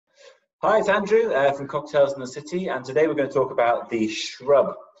Hi, it's Andrew from Cocktails in the City, and today we're going to talk about the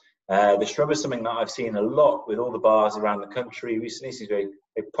Shrub. The Shrub is something that I've seen a lot with all the bars around the country recently. It's a very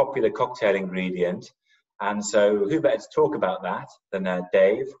popular cocktail ingredient, and so who better to talk about that than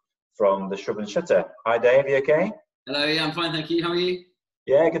Dave from the Shrub and Shutter. Hi, Dave. You okay? Hello. Yeah, I'm fine, thank you. How are you?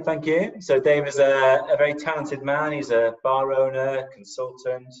 Yeah, good, thank you. So Dave is a very talented man. He's a bar owner,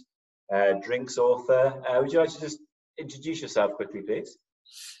 consultant, drinks author. Would you like to just introduce yourself quickly, please?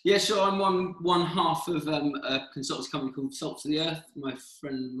 Yeah, sure. I'm one half of a consultancy company called Salt to the Earth. My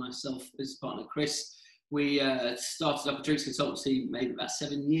friend and myself, business partner Chris, we started up a drinks consultancy maybe about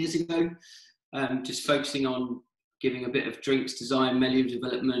 7 years ago, just focusing on giving a bit of drinks design, menu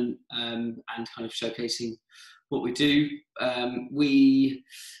development, and kind of showcasing what we do. We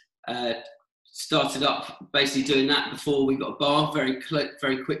started up basically doing that before we got a bar.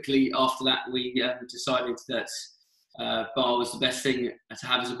 Very quickly after that, we decided that bar was the best thing to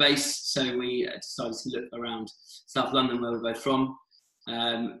have as a base, so we decided to look around South London, where we're both from.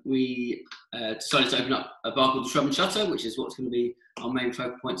 We decided to open up a bar called the Shrub and Shutter, which is what's going to be our main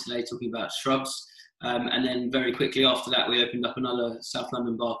focal point today, talking about shrubs. And then very quickly after that, we opened up another South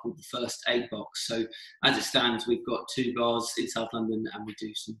London bar called the First Aid Box. So as it stands, we've got 2 bars in South London, and we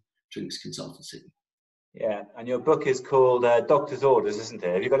do some drinks consultancy. Yeah, and your book is called Doctor's Orders, isn't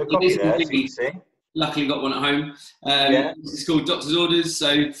it? Have you got a copy there so you can see? Luckily got one at home. Yeah. It's called Doctor's Orders.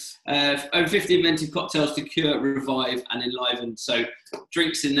 So over 50 inventive cocktails to cure, revive and enliven. So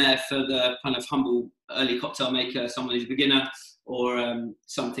drinks in there for the kind of humble early cocktail maker, someone who's a beginner, or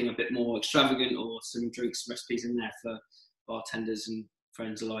something a bit more extravagant, or some drinks recipes in there for bartenders and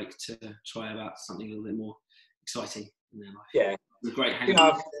friends alike to try about something a little bit more exciting in their life. Yeah. It's a great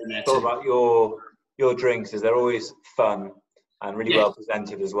I've thought about your drinks is they're always fun and really well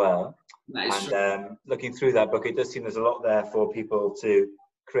presented as well. That is true. And looking through that book, it does seem there's a lot there for people to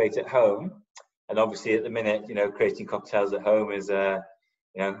create at home. And obviously, at the minute, creating cocktails at home is a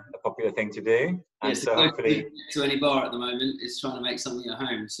popular thing to do. And so hopefully, to any bar at the moment is trying to make something at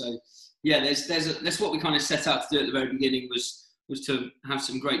home. So yeah, that's what we kind of set out to do at the very beginning, was to have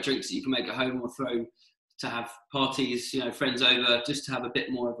some great drinks that you can make at home, or throw to have parties, friends over, just to have a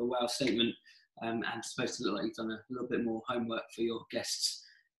bit more of a wow statement, and it's supposed to look like you've done a little bit more homework for your guests.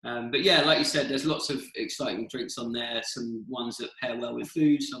 But yeah, like you said, there's lots of exciting drinks on there. Some ones that pair well with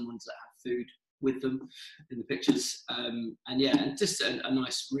food, some ones that have food with them in the pictures. And just a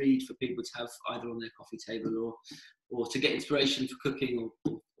nice read for people to have either on their coffee table or to get inspiration for cooking,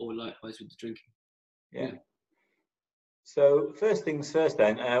 or likewise with the drinking. Yeah. So first things first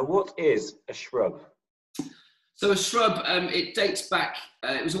then, what is a shrub? So a shrub, it dates back,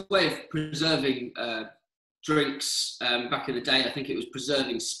 it was a way of preserving drinks back in the day. I think it was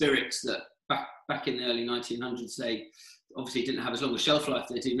preserving spirits that back in the early 1900s, they obviously didn't have as long a shelf life as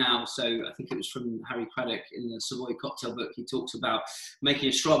they do now. So I think it was from Harry Craddock in the Savoy cocktail book. He talks about making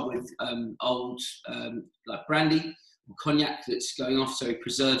a shrub with old like brandy or cognac that's going off, so he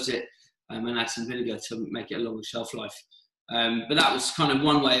preserves it and adds some vinegar to make it a longer shelf life. But that was kind of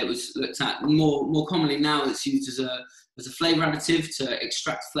one way it was looked at. More commonly now, it's used as a flavour additive to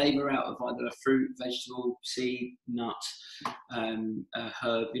extract flavour out of either a fruit, vegetable, seed, nut,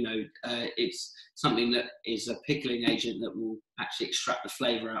 herb. It's something that is a pickling agent that will actually extract the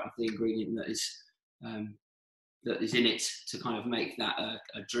flavour out of the ingredient that is in it, to kind of make that a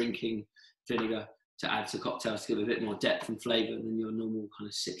drinking vinegar to add to cocktails, to give a bit more depth and flavour than your normal kind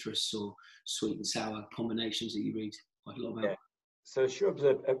of citrus or sweet and sour combinations that you read quite a lot about. Yeah. So shrub's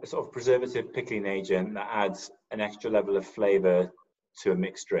a sort of preservative pickling agent that adds an extra level of flavour to a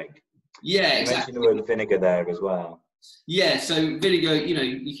mixed drink. Yeah, you exactly. mentioned the word vinegar there as well. Yeah, so vinegar,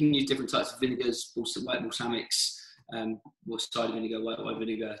 you can use different types of vinegars, also white balsamics, or cider vinegar, white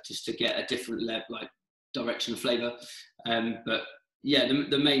vinegar, just to get a different direction of flavour. But yeah,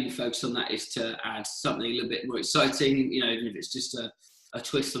 the main focus on that is to add something a little bit more exciting. Even if it's just a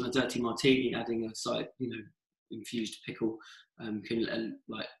twist on a dirty martini, adding a slight, infused pickle can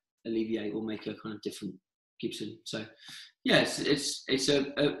alleviate or make a kind of different Gibson. So yeah, it's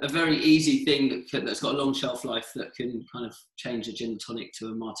a very easy thing that's got a long shelf life, that can kind of change a gin and tonic to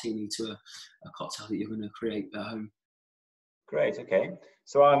a martini to a cocktail that you're going to create at home. Great. Okay.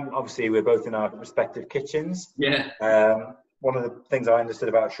 So we're both in our respective kitchens. Yeah. One of the things I understood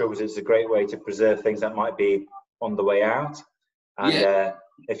about shrub is it's a great way to preserve things that might be on the way out. And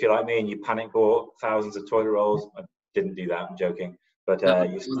if you're like me and you panic bought thousands of toilet rolls, I didn't do that, I'm joking. But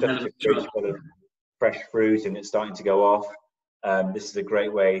you stuffed your fridge full of fresh fruit and it's starting to go off. This is a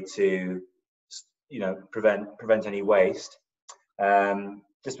great way to, prevent any waste.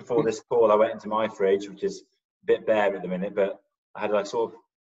 Just before this call, I went into my fridge, which is a bit bare at the minute, but I had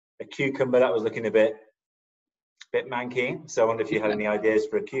a cucumber that was looking a bit manky. So I wonder if you had any ideas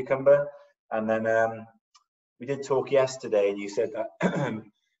for a cucumber. And then we did talk yesterday, and you said that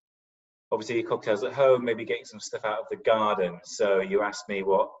obviously your cocktails at home, maybe getting some stuff out of the garden. So you asked me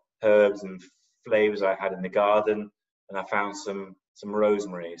what herbs and flavors I had in the garden, and I found some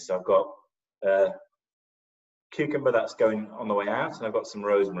rosemary. So I've got cucumber that's going on the way out, and I've got some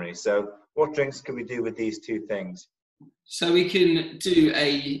rosemary. So what drinks can we do with these two things? So we can do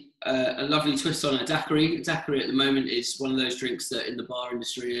a lovely twist on a daiquiri. A daiquiri at the moment is one of those drinks that in the bar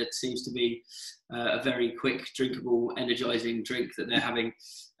industry it seems to be a very quick, drinkable, energising drink that they're having.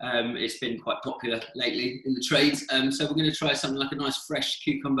 It's been quite popular lately in the trade. So we're going to try something like a nice fresh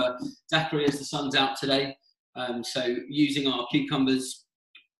cucumber daiquiri as the sun's out today. So using our cucumbers,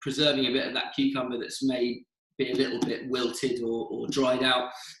 preserving a bit of that cucumber that's may be a little bit wilted or dried out,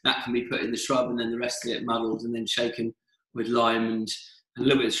 that can be put in the shrub, and then the rest of it muddled and then shaken with lime and a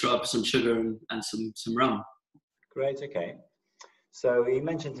little bit of shrub, some sugar and some rum. Great, okay. So you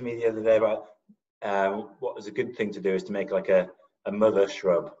mentioned to me the other day about what was a good thing to do is to make like a mother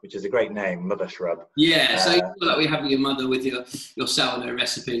shrub, which is a great name, mother shrub. Yeah, so like we have your mother with your sourdough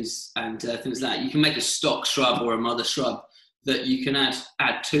recipes and things like that. You can make a stock shrub or a mother shrub that you can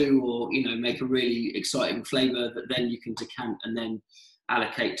add to, or make a really exciting flavour that then you can decant and then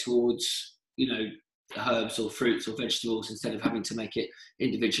allocate towards herbs or fruits or vegetables, instead of having to make it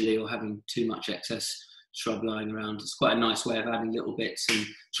individually or having too much excess shrub lying around. It's quite a nice way of adding little bits and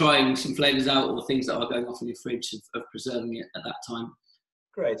trying some flavours out, or things that are going off in your fridge of preserving it at that time.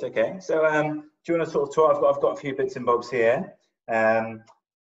 Great, okay. So do you want to sort of talk? I've got a few bits and bobs here.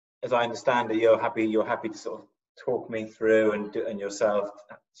 As I understand it, you're happy to sort of talk me through and yourself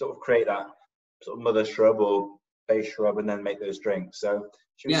sort of create that sort of mother shrub or base shrub and then make those drinks. So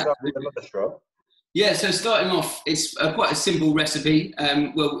should we start with the mother shrub? Yeah, so starting off, it's quite a simple recipe.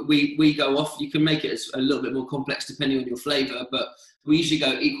 Well, we go off, you can make it a little bit more complex depending on your flavour, but we usually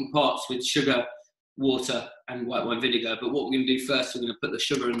go equal parts with sugar, water and white wine vinegar. But what we're going to do first, we're going to put the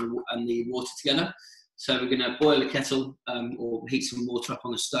sugar and the water together. So we're going to boil a kettle or heat some water up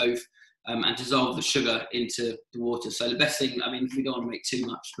on the stove and dissolve the sugar into the water. So the best thing, we don't want to make too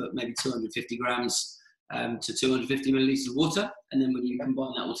much, but maybe 250 grams to 250 millilitres of water. And then when you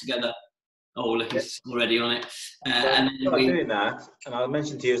combine that all together, look, it's already on it. And then doing that, and I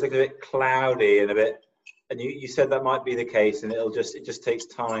mentioned to you, it's looking a bit cloudy and a bit. And you said that might be the case, and it just takes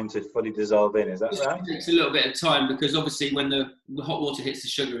time to fully dissolve in. Is that right? It takes a little bit of time, because obviously when the hot water hits the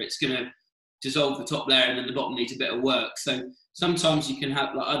sugar, it's going to dissolve the top layer, and then the bottom needs a bit of work. So sometimes you can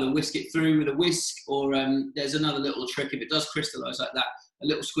have either whisk it through with a whisk, or there's another little trick. If it does crystallise like that, a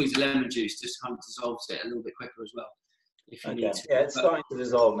little squeeze of lemon juice just kind of dissolves it a little bit quicker as well. If you need to. Yeah, it's starting to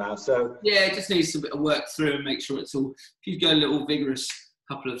dissolve now. So yeah, it just needs a bit of work through and make sure it's all. If you go a little vigorous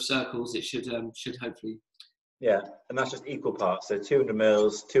couple of circles, it should hopefully. Yeah, and that's just equal parts. So 200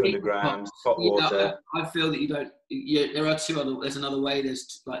 mils, 200 grams, hot water. I feel that you don't. There are there's another way.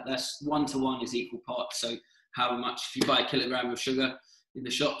 That's 1-to-1 is equal parts. So how much? If you buy a kilogram of sugar in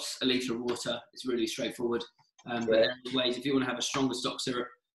the shops, a litre of water. It's really straightforward. But there's ways. If you want to have a stronger stock syrup,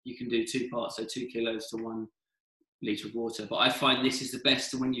 you can do 2 parts, so 2 kilos to 1 litre of water. But I find this is the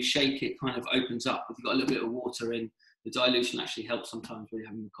best, and when you shake it, kind of opens up. If you've got a little bit of water in, the dilution actually helps sometimes when you're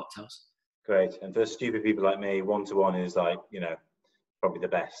having the cocktails. Great. And for stupid people like me, 1-to-1 is like, probably the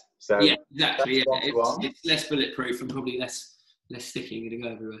best. So yeah, exactly. Yeah. It's less bulletproof and probably less sticking. Going to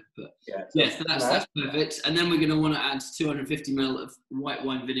go everywhere. But so that's perfect. And then we're going to want to add 250 ml of white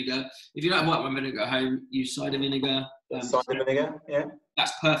wine vinegar. If you don't have white wine vinegar at home, use cider vinegar. Cider vinegar, yeah.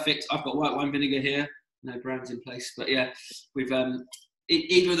 That's perfect. I've got white wine vinegar here. No brands in place, but yeah, we've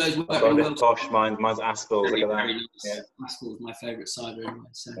either of those work really well. Posh, mine's Aspel's. Look at that. Nice. Yeah. Aspel's my favourite cider anyway.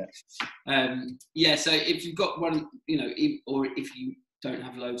 So so if you've got one, or if you don't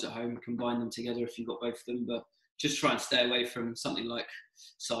have loads at home, combine them together if you've got both of them. But just try and stay away from something like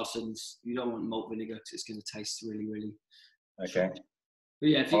Sarson's. You don't want malt vinegar because it's going to taste really, really. Okay. But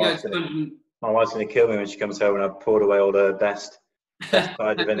yeah, if you go. My wife's going to kill me when she comes home and I've poured away all the best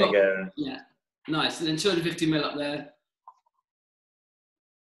cider vinegar. Yeah. Nice, and then 250 ml up there.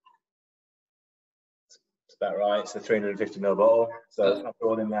 That's about right. It's a 350 ml bottle, so I've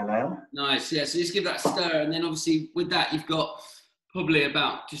all in there now. Nice, yeah. So just give that a stir, and then obviously with that you've got probably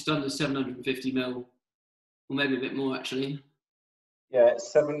about just under 750 ml, or maybe a bit more actually. Yeah,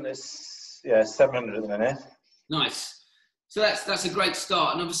 700 at the minute. Nice. So that's a great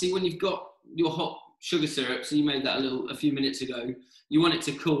start, and obviously when you've got your hot sugar syrup, so you made that a few minutes ago, you want it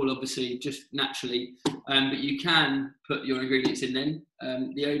to cool obviously just naturally, but you can put your ingredients in then.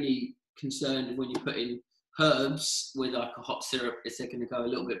 The only concern when you put in herbs with like a hot syrup, they're going to go a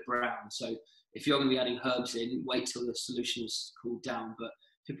little bit brown. So if you're going to be adding herbs in, wait till the solution's cooled down. But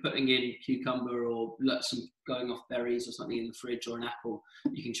if you're putting in cucumber or some going off berries or something in the fridge, or an apple,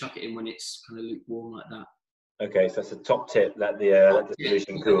 you can chuck it in when it's kind of lukewarm like that. Okay, so that's a top tip. Let the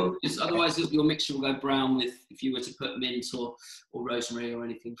solution cool. Otherwise, your mixture will go brown if you were to put mint or rosemary or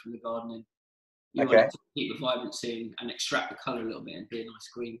anything from the garden in. You want it to keep the vibrancy and extract the colour a little bit and be a nice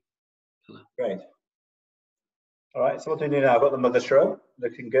green colour. Great. All right, so what do we do now? I've got the mother shrub,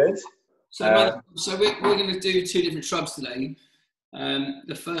 looking good. So we're going to do 2 different shrubs today.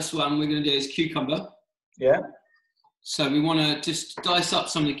 The first one we're going to do is cucumber. Yeah. So we want to just dice up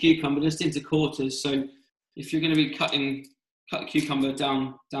some of the cucumber just into quarters. So if you're going to be cut the cucumber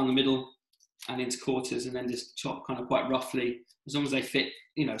down the middle and into quarters, and then just chop kind of quite roughly, as long as they fit,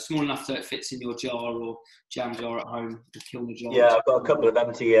 small enough so it fits in your jar or jam jar at home, the kiln jar. Yeah, I've got a couple of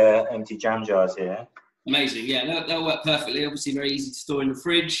empty jam jars here. Amazing, yeah, they'll work perfectly. Obviously, very easy to store in the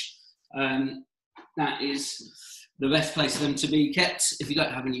fridge. That is the best place for them to be kept. If you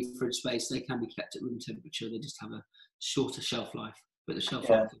don't have any fridge space, they can be kept at room temperature. They just have a shorter shelf life, but the shelf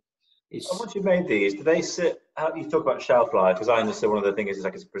life is. And once you've made these, do they sit? How do you talk about shelf life? Because I understand one of the things is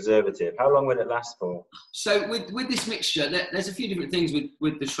like it's a preservative. How long will it last for? So with this mixture, there's a few different things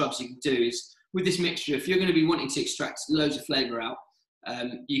with the shrubs you can do. Is with this mixture, if you're going to be wanting to extract loads of flavour out,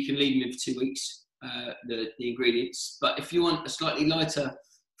 you can leave them in for 2 weeks. The ingredients, but if you want a slightly lighter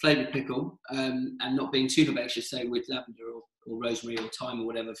flavoured pickle and not being too herbaceous, say with lavender or rosemary or thyme or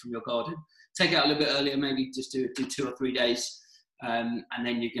whatever from your garden, take it out a little bit earlier, maybe just do 2 or 3 days, and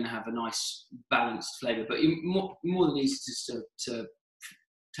then you're going to have a nice balanced flavour. But you more than easy just to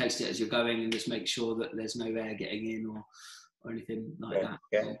taste it as you're going and just make sure that there's no air getting in or anything like that.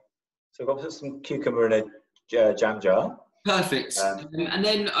 Okay. So I've got some cucumber in a jam jar. Perfect. And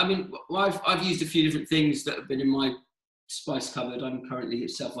then, I've used a few different things that have been in my spice cupboard. I'm currently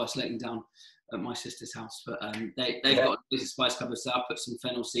self-isolating down at my sister's house, but they've got a spice cupboard, so I put some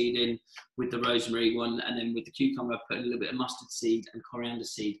fennel seed in with the rosemary one, and then with the cucumber I put a little bit of mustard seed and coriander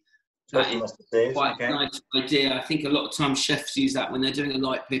seed. That is quite a nice idea. I think a lot of times chefs use that when they're doing a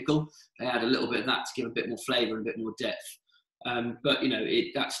light pickle. They add a little bit of that to give a bit more flavour and a bit more depth. But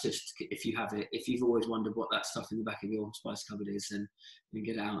that's just if you have it. If you've always wondered what that stuff in the back of your spice cupboard is, then you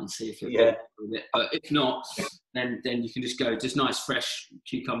can get it out and see if you're good with it. But if not, then you can just go just nice fresh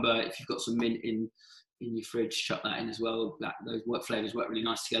cucumber. If you've got some mint in your fridge, chuck that in as well. Those flavours work really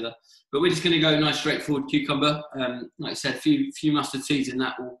nice together. But we're just going to go nice straightforward cucumber. Like I said, a few mustard seeds in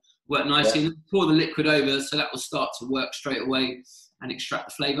that will work nicely. And pour the liquid over, so that will start to work straight away and extract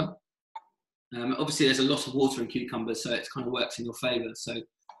the flavour. Obviously, there's a lot of water in cucumber, so it kind of works in your favour. So,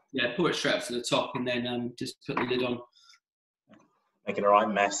 yeah, pour it straight up to the top and then just put the lid on. Making a right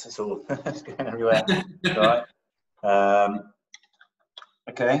mess. It's all it's going everywhere. All right.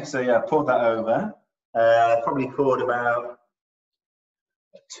 Okay, so yeah, poured that over. Probably poured about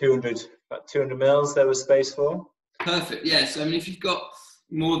 200 mils. There was space for. Perfect. Yeah. So if you've got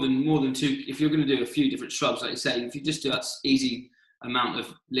more than 2, if you're going to do a few different shrubs, like you say, if you just do that easy amount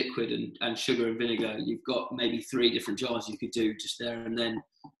of liquid and sugar and vinegar, you've got maybe 3 different jars you could do just there and then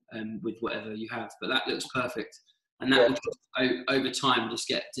with whatever you have. But that looks perfect, and that will over time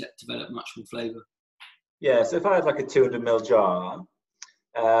just develop much more flavour. Yeah. So if I had like a 200 ml jar,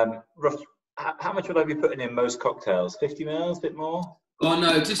 how much would I be putting in most cocktails? 50 mils, a bit more? Oh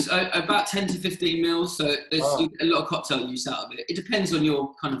no, just about 10 to 15 mils. So there's a lot of cocktail use out of it. It depends on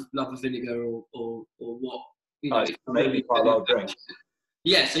your kind of love of vinegar or what. Maybe quite a lot of drinks.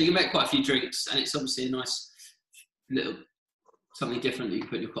 Yeah, so you can make quite a few drinks, and it's obviously a nice little something different that you can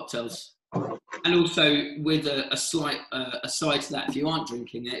put in your cocktails. And also with a slight aside to that, if you aren't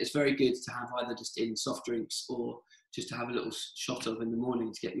drinking it, it's very good to have either just in soft drinks or just to have a little shot of in the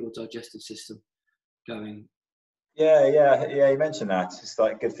morning to get your digestive system going. Yeah. You mentioned that it's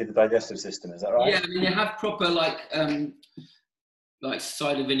like good for the digestive system. Is that right? Yeah, you have proper like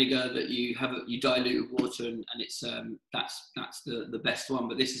cider vinegar that you dilute with water, and it's that's the best one.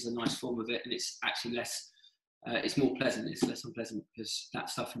 But this is a nice form of it, and it's actually less. It's more pleasant. It's less unpleasant because that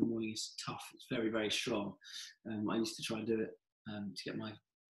stuff in the morning is tough. It's very, very strong. I used to try and do it to get my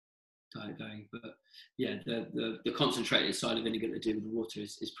diet going, but yeah, the concentrated cider vinegar they do with the water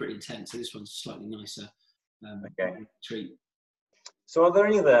is pretty intense. So this one's slightly nicer. Treat. So, are there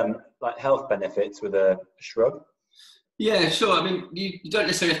any of them like health benefits with a shrub? Yeah, sure. I mean, you don't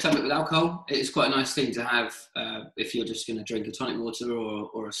necessarily have to have it with alcohol. It's quite a nice thing to have if you're just going to drink a tonic water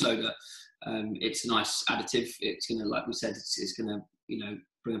or a soda. It's a nice additive. It's going to, like we said, it's going to,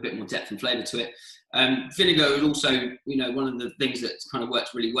 bring a bit more depth and flavour to it. Vinegar is also, one of the things that kind of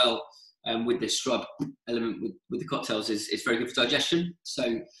works really well with this shrub element with the cocktails is very good for digestion.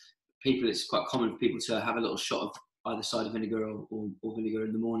 So it's quite common for people to have a little shot of either side of vinegar or vinegar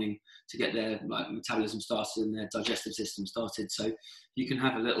in the morning to get their metabolism started and their digestive system started. So you can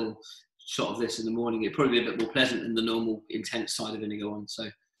have a little shot of this in the morning. It'd probably be a bit more pleasant than the normal intense cider vinegar one. So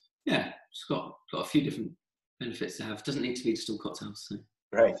yeah, it's got a few different benefits to have. It doesn't need to be just all cocktails. So.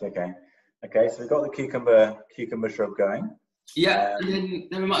 Great. Okay. So we've got the cucumber shrub going. Yeah, and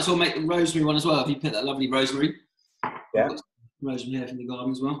then we might as well make the rosemary one as well. Have you picked that lovely rosemary? Yeah. Rosemary here from the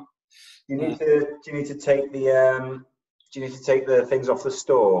garden as well. Do you need to take the things off the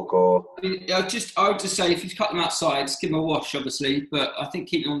stalk, or? I would just say if you cut them outside, just give them a wash, obviously. But I think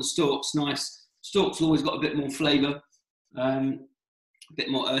keeping them on the stalk's nice. Stalks always got a bit more flavour, a bit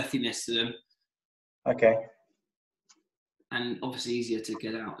more earthiness to them. Okay. And obviously easier to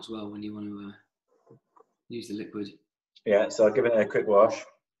get out as well when you want to use the liquid. Yeah, so I'll give it a quick wash.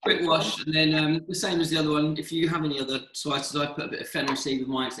 Quick wash, and then the same as the other one. If you have any other spices, I put a bit of fennel seed with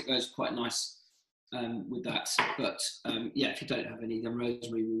mine, so it goes quite nice with that. But yeah, if you don't have any, then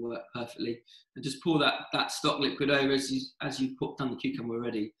rosemary will work perfectly. And just pour that stock liquid over as you've done the cucumber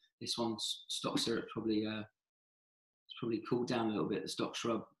already. This one's stock syrup probably it's probably cooled down a little bit. The stock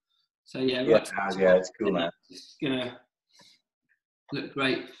shrub. So yeah, it's cool now. It's gonna look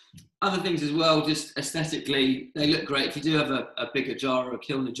great. Other things as well, just aesthetically, they look great. If you do have a bigger jar or a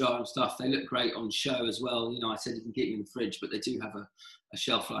kilner jar and stuff, they look great on show as well. You know, I said you can keep them in the fridge, but they do have a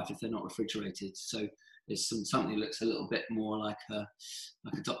shelf life if they're not refrigerated. So there's something that looks a little bit more like a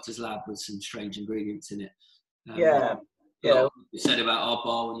doctor's lab with some strange ingredients in it. Yeah. We said about our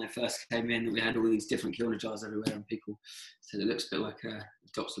bar when they first came in that we had all these different kilner jars everywhere, and people said it looks a bit like a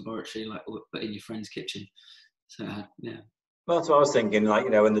doctor's laboratory, like but in your friend's kitchen. So yeah. Well, that's what I was thinking. Like,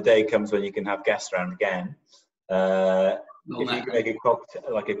 you know, when the day comes when you can have guests around again, if you can make a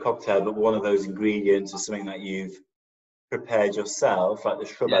cocktail, but one of those ingredients is something that you've prepared yourself, like the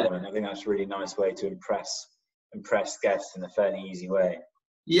shrub element, I think that's a really nice way to impress guests in a fairly easy way.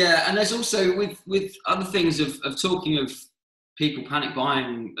 Yeah, and there's also with other things of talking of people panic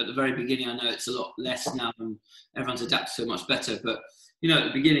buying at the very beginning. I know it's a lot less now, and everyone's adapted so much better. But you know, at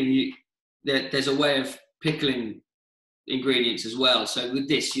the beginning, there's a way of pickling ingredients as well. So with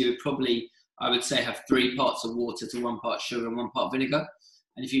this, you would probably, I would say, have 3 parts of water to 1 part sugar and 1 part vinegar.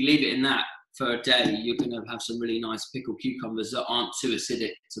 And if you leave it in that for a day, you're going to have some really nice pickled cucumbers that aren't too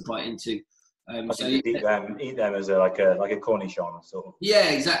acidic to bite into. So you eat them as like a cornichon sort of. Yeah,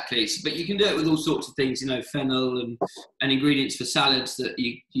 exactly. But you can do it with all sorts of things, you know, fennel and ingredients for salads that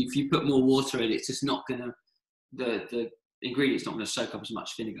if you put more water in, it's just not going to, the ingredients not going to soak up as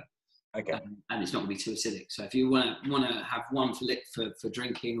much vinegar. Okay. And it's not going to be too acidic. So if you want to have one for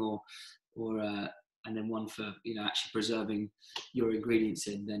drinking or and then one for, you know, actually preserving your ingredients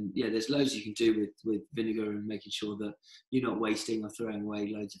in, then yeah, there's loads you can do with vinegar and making sure that you're not wasting or throwing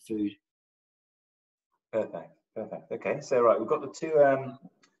away loads of food. Perfect. Okay, so right, we've got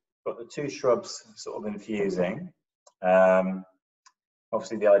the two shrubs sort of infusing.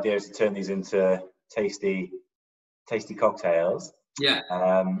 Obviously, the idea is to turn these into tasty cocktails.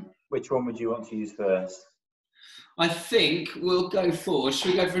 Yeah. Which one would you want to use first? I think we'll go for.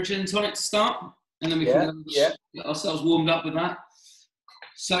 Should we go for a gin and tonic to start, and then we can get ourselves warmed up with that.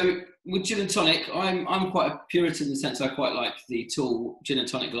 So with gin and tonic, I'm quite a puritan in the sense I quite like the tall gin and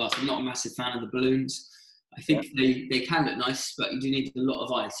tonic glass. I'm not a massive fan of the balloons. I think they can look nice, but you do need a lot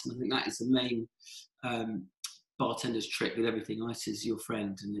of ice, and I think that is the main bartender's trick with everything. Ice is your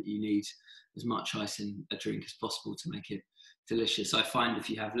friend, and that you need as much ice in a drink as possible to make it delicious. I find if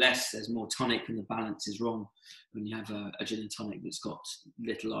you have less, there's more tonic, and the balance is wrong. When you have a gin and tonic that's got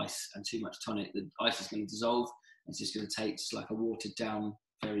little ice and too much tonic, the ice is going to dissolve. It's just going to taste like a watered down,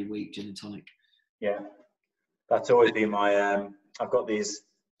 very weak gin and tonic. Yeah, that's always been my. I've got these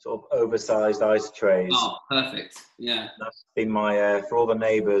sort of oversized ice trays. Oh, perfect. Yeah. That's been my for all the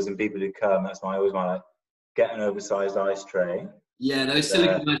neighbours and people who come. That's always my get an oversized ice tray. Yeah, those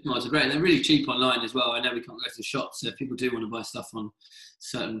silicone ice bars are great. And they're really cheap online as well. I know we can't go to the shops, so if people do want to buy stuff on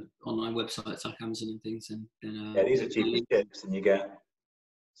certain online websites like Amazon and things, then these are cheap as chips, and you get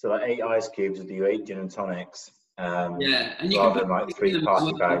like 8 ice cubes with you 8 gin and tonics. And you rather can than like 3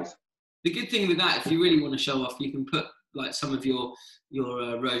 party bags. The good thing with that, if you really want to show off, you can put like some of your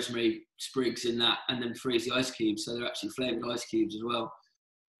rosemary sprigs in that, and then freeze the ice cubes, so they're actually flavoured ice cubes as well.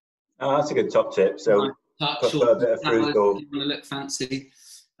 Oh, that's a good top tip. So put a bit of fruit or you want to look fancy.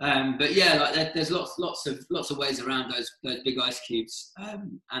 But yeah, like there's lots of ways around those big ice cubes.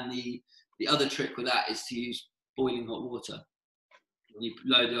 And the other trick with that is to use boiling hot water. When you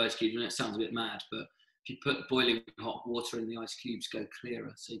load the ice cubes, and it sounds a bit mad, but if you put boiling hot water in, the ice cubes go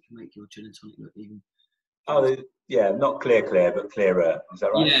clearer, so you can make your gin and tonic look even. Oh, yeah, not clear, but clearer. Is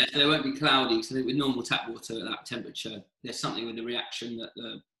that right? Yeah, so they won't be cloudy. So with normal tap water at that temperature, there's something with the reaction that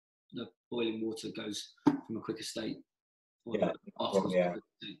the boiling water goes from a quicker state. Yeah.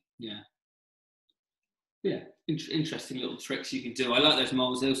 Yeah. Interesting little tricks you can do. I like those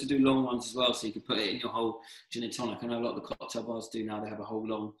molds. They also do long ones as well, so you can put it in your whole gin and tonic. I know a lot of the cocktail bars do now. They have a whole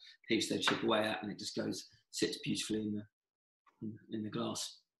long piece they chip away at, and it just sits beautifully in the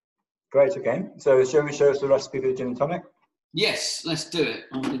glass. Great. Okay. So shall we show us the recipe for the gin and tonic? Yes, let's do it.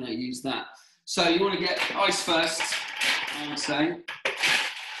 I'm going to use that. So you want to get ice first, I would say,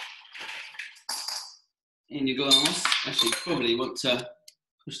 in your glass. Actually, you probably want to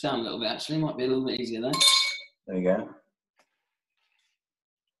push down a little bit. Actually, might be a little bit easier then. There you go.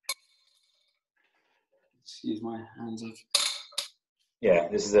 Excuse my hands off. Yeah,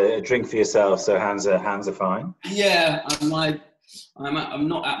 this is a drink for yourself, so hands are fine. Yeah, I'm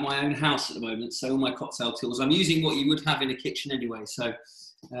not at my own house at the moment, so all my cocktail tools. I'm using what you would have in a kitchen anyway. So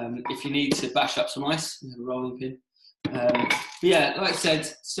if you need to bash up some ice, you have a rolling pin. Yeah, like I said,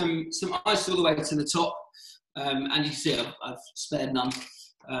 some ice all the way to the top, and you see I've spared none.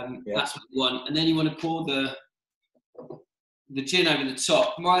 That's what you want, and then you want to pour the gin over the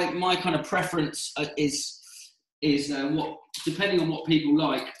top. My kind of preference is what, depending on what people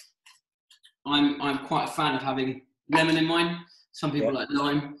like. I'm quite a fan of having lemon in mine. Some people like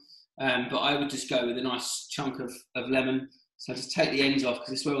lime, but I would just go with a nice chunk of lemon. So just take the ends off,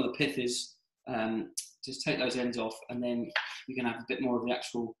 because it's where all the pith is. Just take those ends off, and then you can have a bit more of the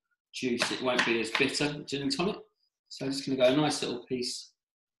actual juice. It won't be as bitter, gin and tonic. So I'm just going to go a nice little piece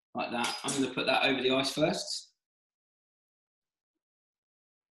like that. I'm going to put that over the ice first.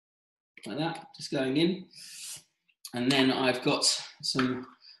 Like that, just going in. And then I've got some,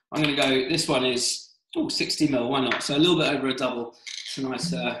 I'm going to go, this one is 60 ml, why not? So a little bit over a double. It's a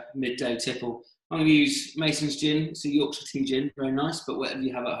nice midday tipple. I'm going to use Mason's gin. It's a Yorkshire tea gin, very nice, but whatever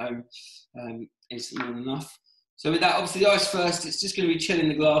you have at home is more than enough. So with that, obviously the ice first, it's just going to be chilling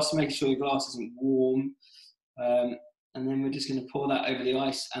the glass, making sure your glass isn't warm. And then we're just going to pour that over the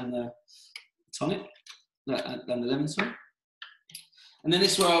ice and the tonic, and the lemon, sorry. And then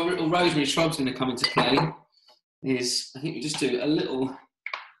this is where our little rosemary shrub's going to come into play. Is, I think we just do a little,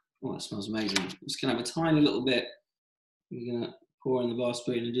 oh, that smells amazing. I'm just going to have a tiny little bit. We're going to pour in the bar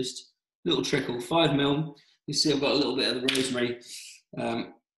spoon and just a little trickle, 5 ml. You see I've got a little bit of the rosemary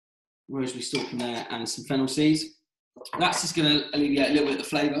stalk in there and some fennel seeds. That's just going to alleviate a little bit of the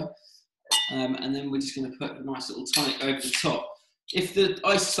flavour. And then we're just going to put a nice little tonic over the top. If the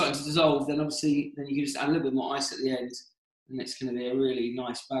ice is starting to dissolve, then obviously then you can just add a little bit more ice at the end, and it's going to be a really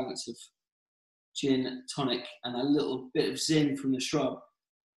nice balance of gin, tonic, and a little bit of zin from the shrub.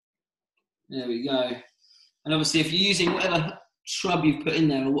 There we go. And obviously, if you're using whatever shrub you've put in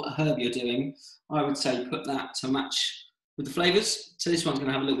there or what herb you're doing, I would say put that to match with the flavours. So this one's going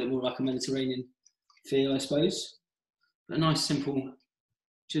to have a little bit more like a Mediterranean feel, I suppose. But a nice, simple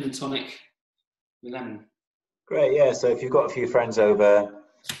gin and tonic with lemon. Great, yeah. So if you've got a few friends over,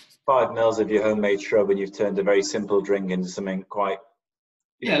 5 ml of your homemade shrub, and you've turned a very simple drink into something quite,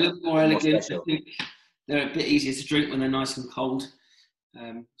 a little more elegant. More, I think they're a bit easier to drink when they're nice and cold.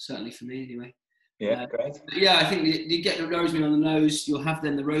 Certainly for me, anyway. Yeah, great. Yeah, I think you get the rosemary on the nose. You'll have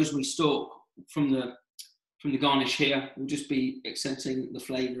then the rosemary stalk from the garnish here. Will just be accenting the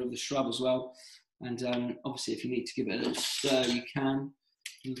flavour of the shrub as well. And obviously, if you need to give it a little stir, you can.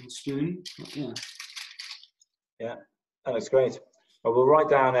 A little spoon. Yeah, that looks great. Well, we'll write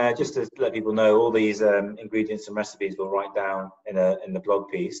down just to let people know all these ingredients and recipes. We'll write down in the blog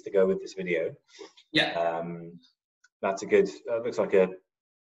piece to go with this video. Yeah. That's a good. Looks like a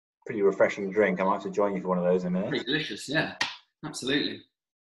pretty refreshing drink. I might have to join you for one of those in a minute. Pretty delicious, yeah, absolutely.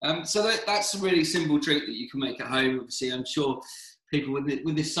 So that's a really simple drink that you can make at home. Obviously, I'm sure people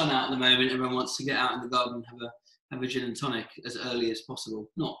with this sun out at the moment, everyone wants to get out in the garden and have a gin and tonic as early as possible.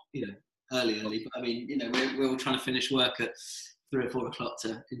 Not early, but I mean we're all trying to finish work at 3 or 4 o'clock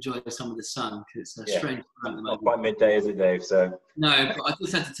to enjoy some of the sun, because it's a strange time at the moment. Not quite midday, is it, Dave? So no, but I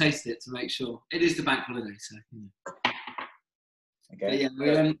just had to taste it to make sure. It is the bank holiday, so. Okay. But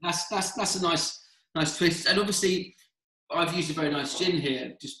yeah, that's a nice twist. And obviously, I've used a very nice gin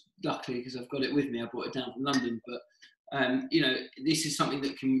here, just luckily because I've got it with me. I brought it down from London, but this is something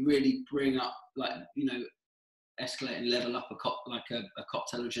that can really bring up, escalate and level up a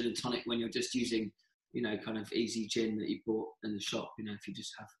cocktail of gin and tonic when you're just using, kind of easy gin that you bought in the shop. If you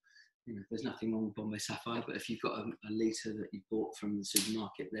just have, there's nothing wrong with Bombay Sapphire, but if you've got a litre that you bought from the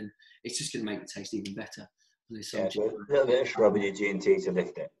supermarket, then it's just going to make the taste even better. So a little bit of shrub in your G&T to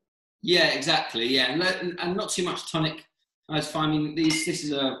lift it. Yeah, exactly. Yeah, and not too much tonic. I was finding this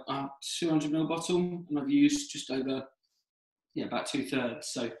is a 200 ml bottle, and I've used just over about 2/3.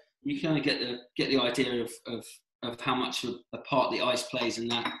 So you kind of get the idea of how much of a part the ice plays in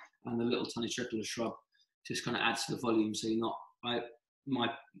that, and the little tiny trickle of shrub just kind of adds to the volume. So you're not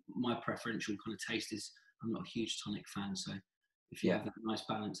my preferential kind of taste is I'm not a huge tonic fan. So if you have that nice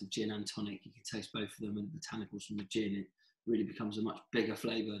balance of gin and tonic, you can taste both of them, and the botanicals from the gin, it really becomes a much bigger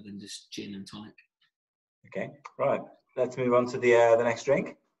flavour than just gin and tonic. Okay, right. Let's move on to the next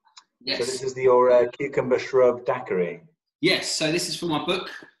drink. Yes. So this is your Cucumber Shrub Daiquiri. Yes. So this is from my book,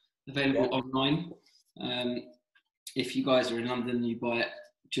 available online. If you guys are in London, you buy it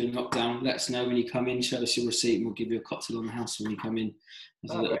during lockdown. Let us know when you come in. Show us your receipt, and we'll give you a cocktail on the house when you come in.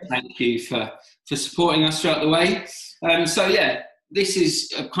 As a little thank you for supporting us throughout the way. So yeah, this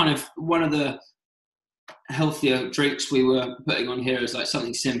is kind of one of the healthier drinks we were putting on here as like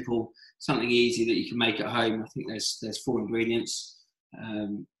something simple, something easy that you can make at home. I think there's 4 ingredients.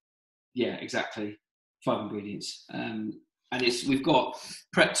 Yeah, exactly, 5 ingredients. And we've got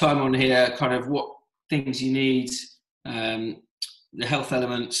prep time on here, kind of what things you need, the health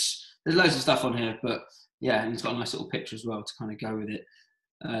elements. There's loads of stuff on here, but yeah, and it's got a nice little picture as well to kind of go with it.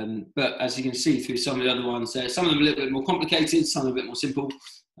 But as you can see through some of the other ones, some of them a little bit more complicated, some a bit more simple,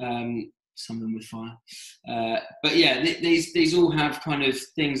 some of them with fire. But yeah, these all have kind of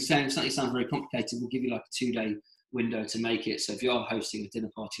things saying something sounds very complicated. We'll give you like a 2-day window to make it. So if you are hosting a dinner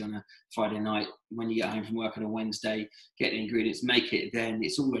party on a Friday night, when you get home from work on a Wednesday, get the ingredients, make it, then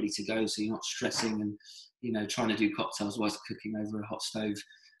it's all ready to go. So you're not stressing and, you know, trying to do cocktails whilst cooking over a hot stove.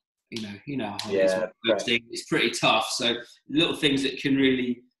 You know how it's pretty tough. So little things that can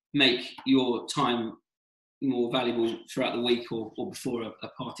really make your time more valuable throughout the week or before a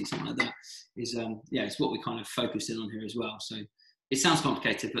party, something like that, is it's what we kind of focused in on here as well. So it sounds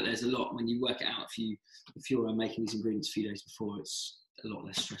complicated, but there's a lot when you work it out. If you're making these ingredients a few days before, it's a lot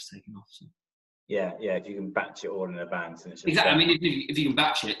less stress taken off. So. Yeah, if you can batch it all in advance, and it's just exactly. I mean, if you can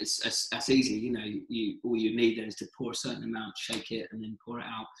batch it, that's easy. You know, all you need then is to pour a certain amount, shake it, and then pour it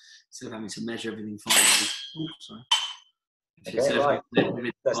out instead of having to measure everything finally. Oh, sorry. Okay, right.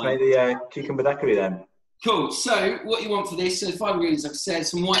 Let's make the Cucumber Daiquiri then. Cool. So what you want for this? So 5 ingredients, like I said,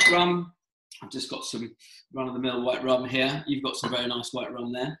 some white rum. I've just got some run-of-the-mill white rum here. You've got some very nice white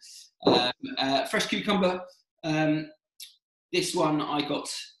rum there. Fresh cucumber. This one I got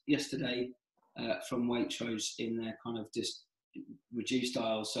yesterday from Waitrose in their kind of just reduced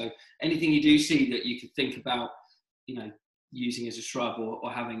style. So anything you do see that you could think about, you know, using as a shrub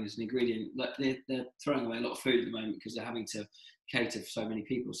or having as an ingredient, they're throwing away a lot of food at the moment because they're having to cater for so many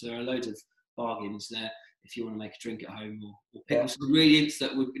people. So there are loads of bargains there if you want to make a drink at home or pick up some ingredients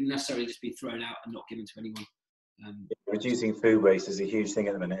that would necessarily just be thrown out and not given to anyone. Reducing food waste is a huge thing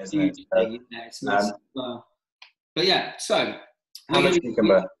at the minute, isn't it? Yeah, it's nice. But yeah, so how much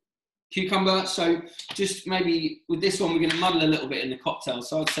cucumber? Cucumber. So just maybe with this one, we're going to muddle a little bit in the cocktail.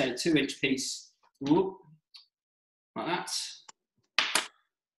 So I'd say a 2-inch piece, like that.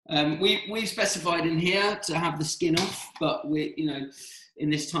 We've specified in here to have the skin off, but in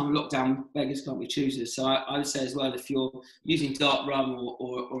this time of lockdown, beggars can't be choosers. So I would say as well, if you're using dark rum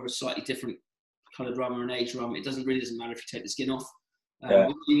or a slightly different coloured rum or an aged rum, it doesn't matter if you take the skin off.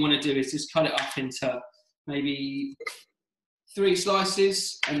 What you want to do is just cut it up into maybe 3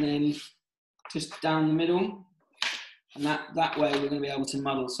 slices and then just down the middle. And that way we're going to be able to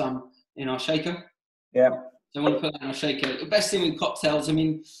muddle some in our shaker. Yeah. So I want to put that in our shaker. The best thing with cocktails, I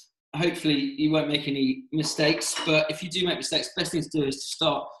mean, hopefully you won't make any mistakes, but if you do make mistakes, the best thing to do is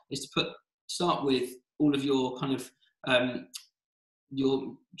to start with all of your kind of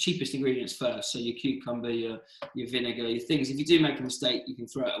your cheapest ingredients first. So your cucumber, your vinegar, your things. If you do make a mistake, you can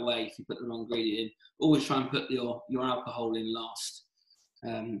throw it away if you put the wrong ingredient in. Always try and put your alcohol in last.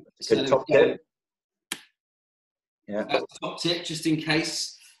 Good top tip. Yeah. That's a top tip, just in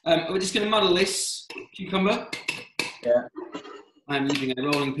case. We're just going to muddle this cucumber. Yeah. I'm using a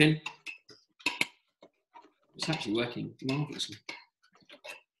rolling pin. It's actually working marvellously.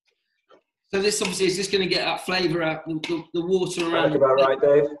 So this obviously is just going to get that flavour out, the water around. That's about right,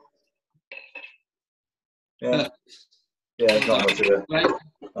 Dave. Yeah. Yeah, it's not much of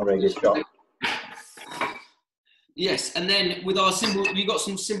a very good shot. Yes, and then with our simple, have you got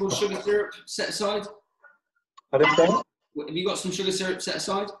some simple sugar syrup set aside? Pardon, Dave? Have you got some sugar syrup set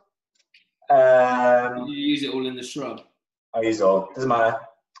aside? You use it all in the shrub? I use it all. Doesn't matter.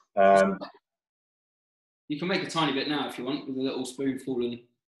 You can make a tiny bit now if you want, with a little spoonful. And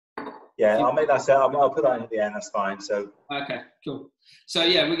yeah, I'll make that set. I'll put that in at the end. That's fine. So. Okay, cool. So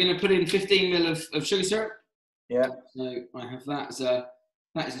yeah, we're going to put in 15 ml of sugar syrup. Yeah. So I have that as a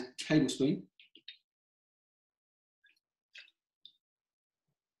that is a tablespoon.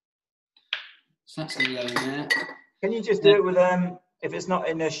 So that's going to go in there. Can you just do it with if it's not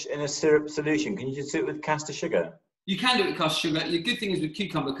in a syrup solution? Can you just do it with caster sugar? You can do it with caster sugar. The good thing is with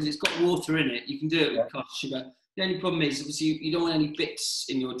cucumber, because it's got water in it, you can do it with caster sugar. The only problem is, obviously, you don't want any bits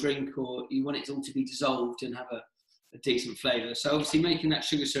in your drink, or you want it all to be dissolved and have a decent flavour. So obviously, making that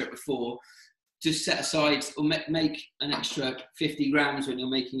sugar syrup before, just set aside or make an extra 50 grams when you're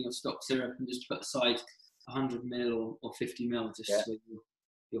making your stock syrup, and just put aside 100 ml or 50 ml just with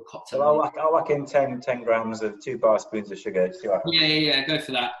your cocktail. So I'll whack in 10 grams of 2 bar spoons of sugar. Yeah, go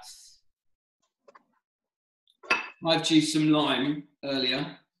for that. I've juiced some lime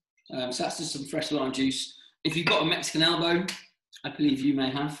earlier, so that's just some fresh lime juice. If you've got a Mexican elbow, I believe you may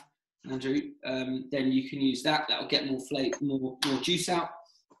have, Andrew, then you can use that. That'll get more flavor, more juice out.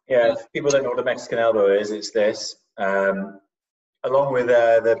 Yeah, if people don't know what a Mexican elbow is, it's this. Along with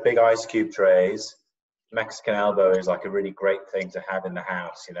the big ice cube trays, Mexican elbow is like a really great thing to have in the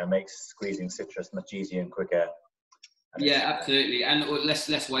house. You know, makes squeezing citrus much easier and quicker. And yeah, absolutely, and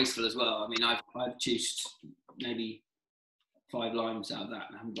less wasteful as well. I mean, I've juiced maybe 5 limes out of that,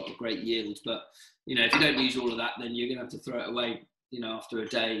 and I haven't got a great yield. But you know, if you don't use all of that, then you're gonna have to throw it away, you know, after a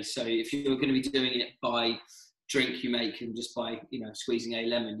day. So if you're going to be doing it by drink you make, and just by, you know, squeezing a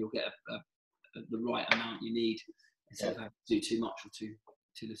lemon, you'll get the right amount you need, instead of having to do too much or too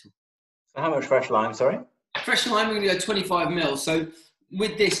little. So how much fresh lime, sorry? Fresh lime, we're going to go 25 ml. So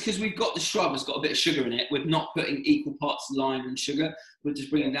with this, because we've got the shrub has got a bit of sugar in it, we're not putting equal parts lime and sugar. We're just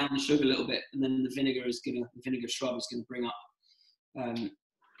bringing down the sugar a little bit, and then the vinegar shrub is going to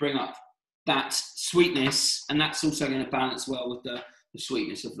bring up that sweetness, and that's also going to balance well with the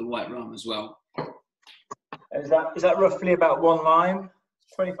sweetness of the white rum as well. Is that roughly about 1 lime?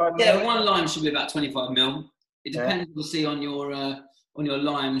 25 ml? Yeah, 1 lime should be about 25 ml. It depends, obviously, on your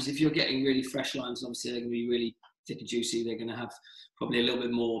limes. If you're getting really fresh limes, obviously they're going to be really thick and juicy. They're going to have probably a little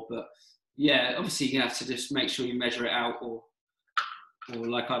bit more. But yeah, obviously you have to just make sure you measure it out, or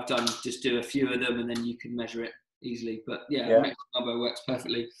like I've done, just do a few of them and then you can measure it easily. But yeah. Mexican elbow works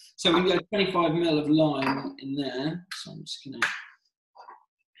perfectly. So we can go 25 ml of lime in there. So I'm just going to.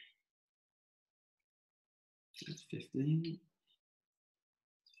 15.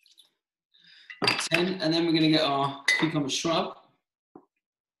 10, and then we're going to get our cucumber shrub.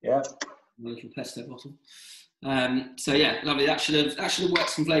 Yeah. A little pesto bottle. So yeah, lovely. That should have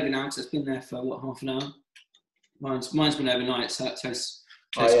worked some flavour now, because it's been there for half an hour. Mine's been overnight, so that tastes.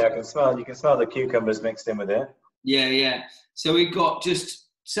 Oh yeah, you can smell the cucumbers mixed in with it. Yeah. So we've got just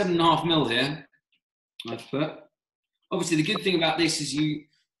 7.5 ml here. I've put. Obviously, the good thing about this is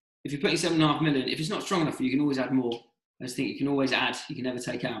if you're putting 7.5 ml in, if it's not strong enough, you can always add more. I just think you can always add. You can never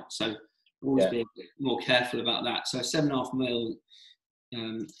take out. So always be a bit more careful about that. So 7.5 ml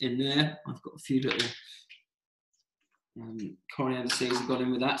in there. I've got a few little coriander seeds I've got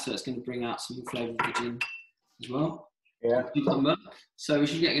in with that, so it's going to bring out some flavour of the gin as well. Yeah. So we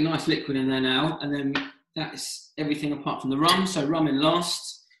should get a nice liquid in there now, and then that's everything apart from the rum. So rum in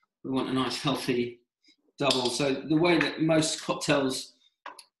last. We want a nice healthy double. So the way that most cocktails,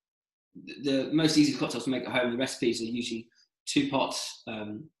 the most easy cocktails to make at home, the recipes are usually 2 parts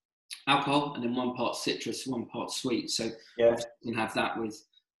alcohol and then 1 part citrus, 1 part sweet. So you can have that with,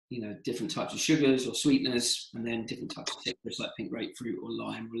 you know, different types of sugars or sweeteners, and then different types of citrus like pink grapefruit or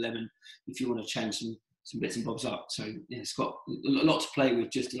lime or lemon, if you want to change some bits and bobs up. So yeah, it's got a lot to play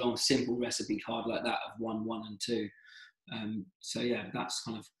with just along a simple recipe card like that of 1, 1 and 2. So yeah, that's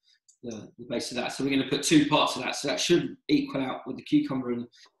kind of the base of that. So we're going to put 2 parts of that. So that should equal out with the cucumber and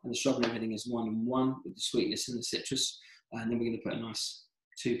the shrub and everything is 1 and 1 with the sweetness and the citrus. And then we're going to put a nice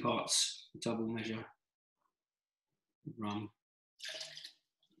 2 parts double measure rum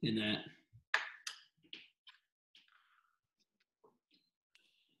in there.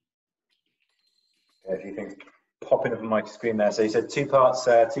 Yeah, if you think popping up on my screen there. So you said 2 parts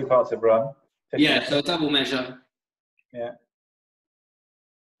of rum. Yeah, so a double measure. Yeah.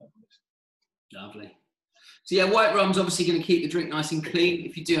 Lovely. So yeah, white rum's obviously going to keep the drink nice and clean.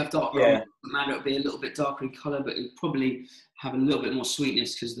 If you do have dark rum, it doesn't matter, it'll be a little bit darker in colour, but it'll probably have a little bit more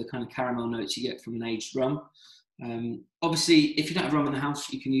sweetness because of the kind of caramel notes you get from an aged rum. Obviously, if you don't have rum in the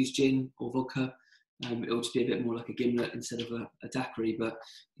house, you can use gin or vodka. It'll just be a bit more like a gimlet instead of a daiquiri. But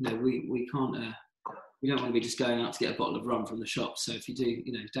you know, we can't. We don't want to be just going out to get a bottle of rum from the shop. So if you do,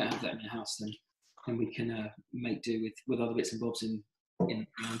 you know, don't have that in your house, then we can make do with other bits and bobs in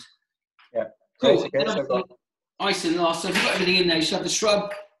around. Yeah. Cool. Ice in last. So if you've got everything in there, you should have the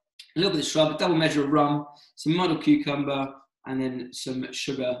shrub, a little bit of shrub, a double measure of rum, some muddled cucumber, and then some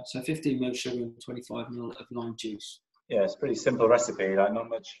sugar. So 15 ml sugar and 25 ml of lime juice. Yeah, it's a pretty simple recipe. Like not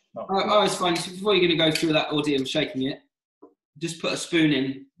much. I was fine. So before you're going to go through that ordeal of shaking it, just put a spoon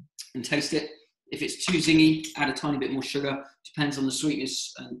in and taste it. If it's too zingy, add a tiny bit more sugar. Depends on the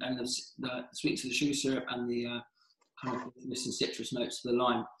sweetness and the sweetness of the sugar syrup and the kind of bitterness and citrus notes of the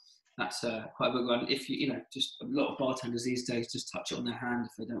lime. That's quite a big one. If just a lot of bartenders these days just touch it on their hand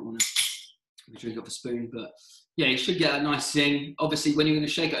if they don't want to drink off a spoon. But yeah, you should get a nice zing. Obviously, when you're going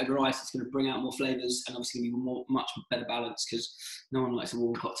to shake it over ice, it's going to bring out more flavours and obviously be much better balance because no one likes a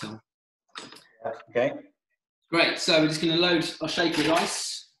warm cocktail. Okay. Great. So we're just going to load our shaker with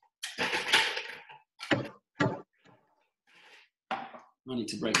ice. I need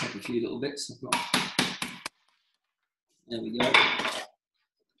to break up a few little bits. There we go.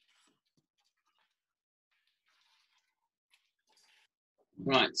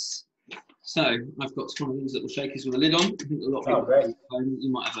 Right. So I've got one of these little shakers with a lid on. I think a lot of people great.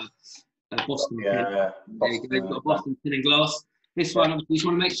 You might have a Boston tin. Yeah. There you go. You've got a Boston tin and glass. This one, you just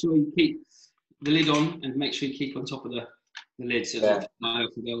want to make sure you keep the lid on and make sure you keep on top of the lid so that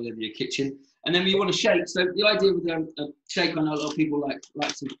it can go all over your kitchen. And then you want to shake. So the idea with a shake, I know a lot of people like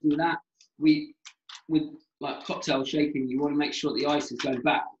to do that. With like cocktail shaking, you want to make sure the ice is going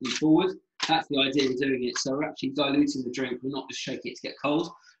back and forward. That's the idea of doing it. So we're actually diluting the drink. We're not just shaking it to get cold.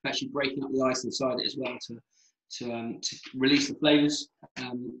 We're actually breaking up the ice inside it as well to release the flavours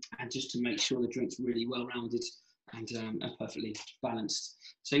and just to make sure the drink's really well rounded and perfectly balanced.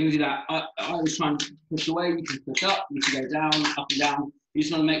 So you're going to do that. I was trying to push away. You can push up. You can go down, up and down. You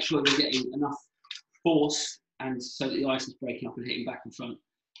just want to make sure you're getting enough force and so that the ice is breaking up and hitting back and front.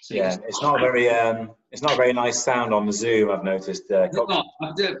 So it's not a very nice sound on the Zoom. I've noticed. It's not. I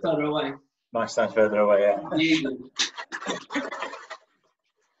can do it further away. Nice sound further away. Yeah.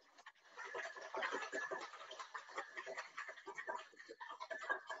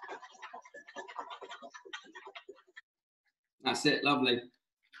 That's it. Lovely.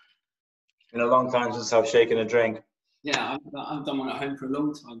 Been a long time since I've shaken a drink. Yeah, I've done one at home for a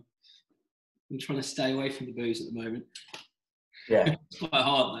long time. I'm trying to stay away from the booze at the moment. Yeah. It's quite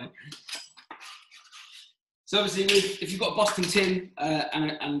hard though. So obviously, if you've got a Boston tin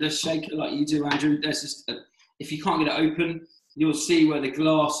and a shaker like you do, Andrew, there's just if you can't get it open, you'll see where the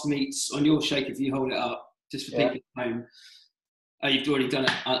glass meets on your shaker if you hold it up. Just for people at home, you've already done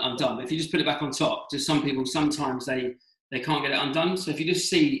it undone. But if you just put it back on top, just some people sometimes they can't get it undone. So if you just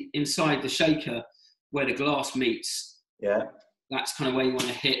see inside the shaker where the glass meets, that's kind of where you want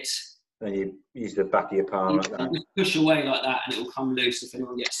to hit. Then you use the back of your palm. You just push away like that and it will come loose if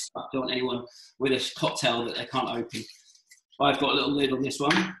anyone gets stuck on anyone with a cocktail that they can't open. I've got a little lid on this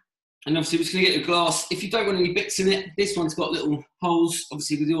one. And obviously we're just going to get a glass. If you don't want any bits in it, this one's got little holes.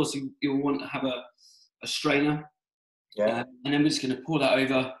 Obviously with yours, you'll want to have a strainer. Yeah. And then we're just going to pour that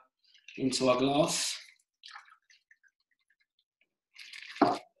over into our glass.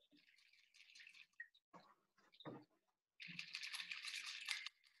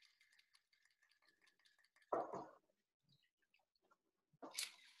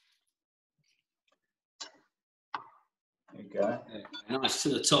 There you go. Nice to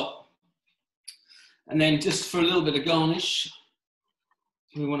the top. And then just for a little bit of garnish,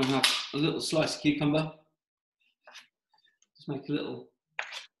 we want to have a little slice of cucumber. Just make a little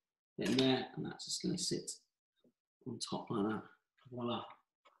bit in there, and that's just going to sit on top like that. Voila.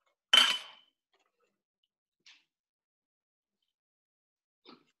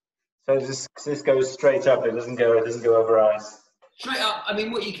 So this goes straight up. It doesn't go over ice. Straight up. I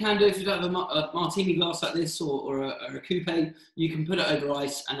mean, what you can do if you don't have a martini glass like this or a coupe, you can put it over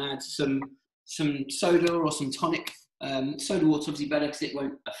ice and add some soda or some tonic. Soda water's obviously better because it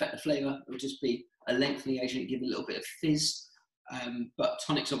won't affect the flavour. It will just be a lengthening agent, give it a little bit of fizz. But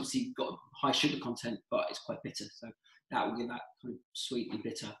tonic's obviously got a high sugar content, but it's quite bitter. So that will give that kind of sweet and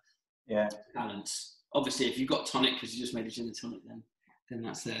bitter balance. Obviously, if you've got tonic because you just made a gin and tonic, then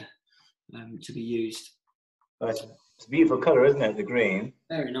that's there to be used. It's a beautiful colour, isn't it? The green.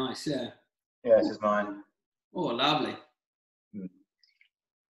 Very nice, yeah. Yeah, this is mine. Oh, lovely.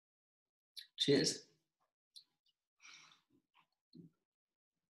 Cheers.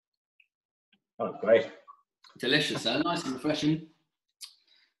 Oh, great. Delicious, though. Nice and refreshing.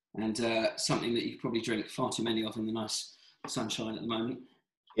 And something that you probably drink far too many of in the nice sunshine at the moment.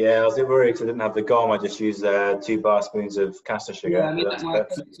 Yeah, I was a bit worried because I didn't have the gum. I just used 2 bar spoons of caster sugar. Yeah, I mean,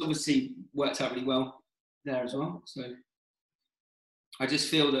 it's obviously worked out really well there as well. So I just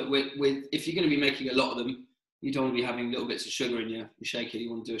feel that with if you're going to be making a lot of them, you don't want to be having little bits of sugar in your shaker.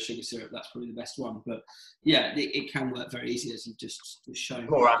 You want to do a sugar syrup. That's probably the best one. But yeah, it can work very easy, as you've just shown.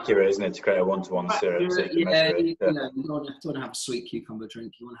 More accurate, isn't it, to create a one-to-one syrup? So you can measure it. You don't want to have a sweet cucumber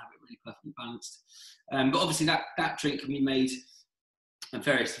drink. You want to have it really perfectly balanced. But obviously that drink can be made in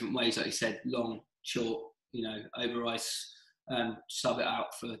various different ways, like you said, long, short, over ice, sub it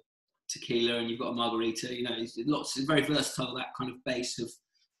out for tequila, and you've got a margarita. It's very versatile, that kind of base of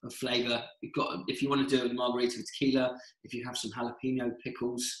flavour. You've got, if you want to do a margarita with tequila, if you have some jalapeno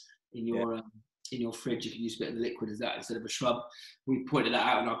pickles in your fridge, you can use a bit of the liquid as that instead of a shrub. We pointed that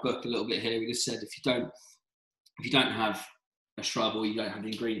out in our book a little bit here. We just said if you don't have a shrub, or you don't have the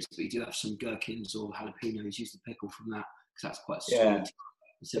ingredients, but you do have some gherkins or jalapenos, use the pickle from that, because that's quite sweet.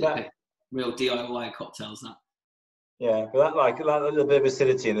 Real DIY cocktails, that. Yeah, but that little bit of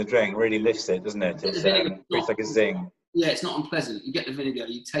acidity in the drink really lifts it, doesn't it? It's like a zing. Yeah, it's not unpleasant. You get the vinegar,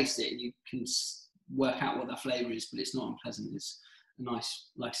 you taste it, and you can work out what that flavour is, but it's not unpleasant. It's a nice,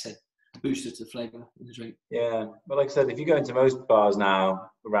 like I said, booster to the flavour in the drink. Yeah, but like I said, if you go into most bars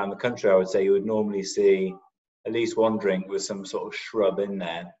now around the country, I would say you would normally see at least one drink with some sort of shrub in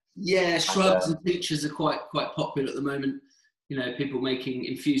there. Yeah, shrubs and tinctures are quite popular at the moment. People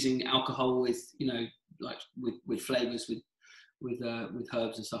infusing alcohol with, like with flavours, with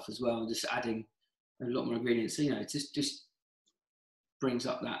herbs and stuff as well, and just adding a lot more ingredients. So, it just brings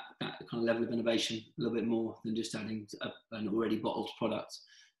up that kind of level of innovation a little bit more than just adding an already bottled product.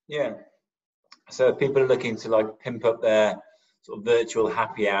 Yeah. So if people are looking to like pimp up their sort of virtual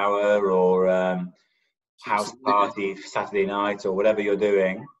happy hour or house party Saturday night or whatever you're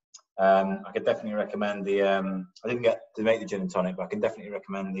doing, I could definitely recommend the I didn't get to make the gin and tonic, but I can definitely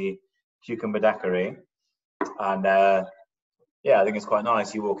recommend the Cucumber Daiquiri. And I think it's quite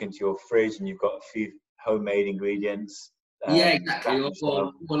nice. You walk into your fridge and you've got a few homemade ingredients. Yeah, exactly.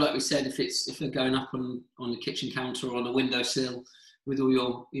 Or like we said, if they're going up on the kitchen counter or on a windowsill with all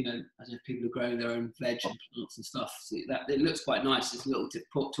your, as if people are growing their own veg and plants and stuff. So it looks quite nice. It's a little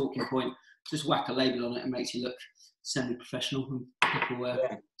talking point. Just whack a label on it and makes you look semi-professional. And people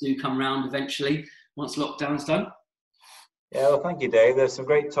do come round eventually once lockdown's done. Yeah, well, thank you, Dave. There's some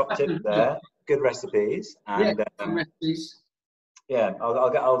great top tips there. Good recipes. And recipes. Yeah, I'll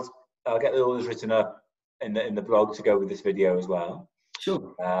get all this written up in the blog to go with this video as well.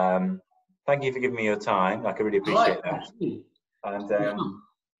 Sure. Thank you for giving me your time. I really appreciate that. Absolutely.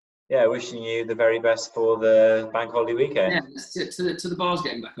 And wishing you the very best for the bank holiday weekend. Yeah, to the bars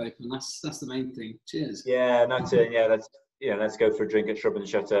getting back open. That's the main thing. Cheers. Yeah, let's go for a drink at Shrub and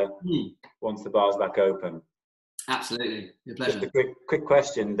Shutter once the bar's back open. Absolutely, your pleasure. Just a quick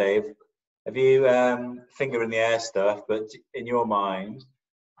question, Dave. Have you finger in the air stuff? But in your mind,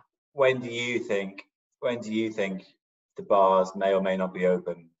 when do you think the bars may or may not be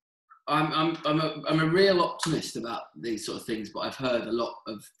open? I'm a real optimist about these sort of things, but I've heard a lot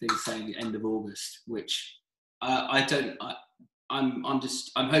of things saying the end of August, which I'm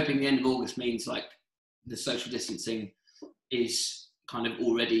hoping the end of August means like the social distancing is kind of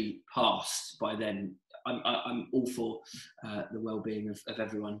already passed by then. I'm all for the well-being of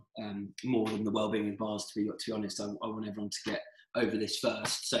everyone, more than the well-being of bars. To be honest, I want everyone to get over this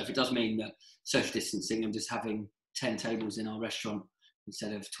first. So if it does mean that social distancing and just having 10 tables in our restaurant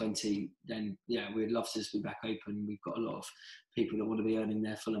instead of 20, then we'd love to just be back open. We've got a lot of people that want to be earning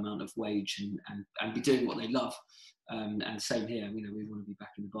their full amount of wage and be doing what they love. And same here, we want to be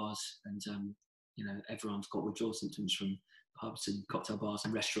back in the bars, and everyone's got withdrawal symptoms from pubs and cocktail bars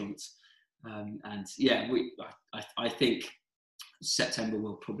and restaurants. I think September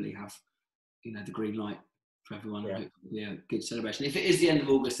will probably have, the green light for everyone. Yeah, good celebration. If it is the end of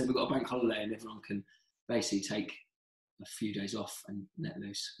August, then we've got a bank holiday and everyone can basically take a few days off and let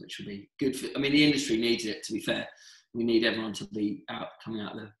loose, which would be good for. The industry needs it. To be fair, we need everyone to be coming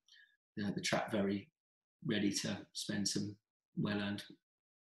out the trap very ready to spend some well-earned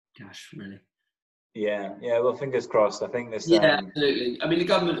cash, really. Yeah. Well, fingers crossed. I think this. Yeah, absolutely. The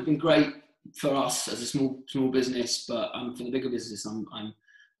government have been great for us as a small business, but for the bigger business, I'm a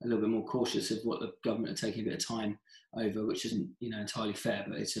little bit more cautious of what the government are taking a bit of time over, which isn't entirely fair.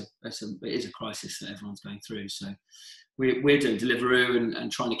 But it is a crisis that everyone's going through. So we're doing Deliveroo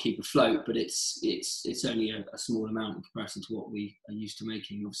and trying to keep afloat, but it's only a small amount in comparison to what we are used to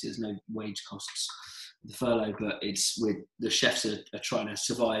making. Obviously, there's no wage costs the furlough, but the chefs are trying to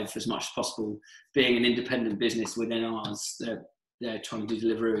survive as much as possible. Being an independent business within ours, they're trying to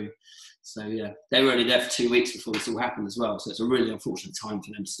do Deliveroo. So they were only there for 2 weeks before this all happened as well. So it's a really unfortunate time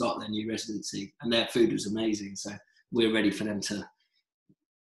for them to start their new residency, and their food was amazing. So we're ready for them to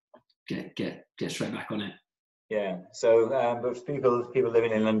get straight back on it. Yeah. So, but for people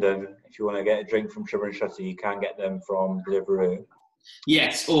living in London, if you want to get a drink from Shrub and Shutter, you can get them from Deliveroo.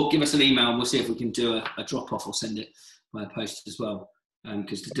 Yes, or give us an email and we'll see if we can do a drop off or send it by post as well.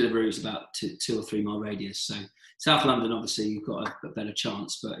 Because the Deliveroo is about 2 or 3 mile radius. So South London, obviously, you've got a better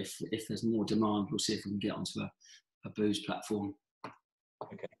chance. But if there's more demand, we'll see if we can get onto a booze platform.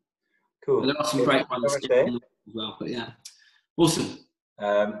 Okay, cool. But there are some great ones as well. But yeah, awesome.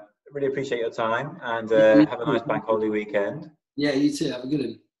 Really appreciate your time, and have a nice bank holiday weekend. Yeah, you too. Have a good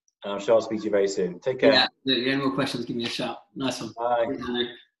one. And I'm sure I'll speak to you very soon. Take care. Yeah, any more questions, give me a shout. Nice one. Bye.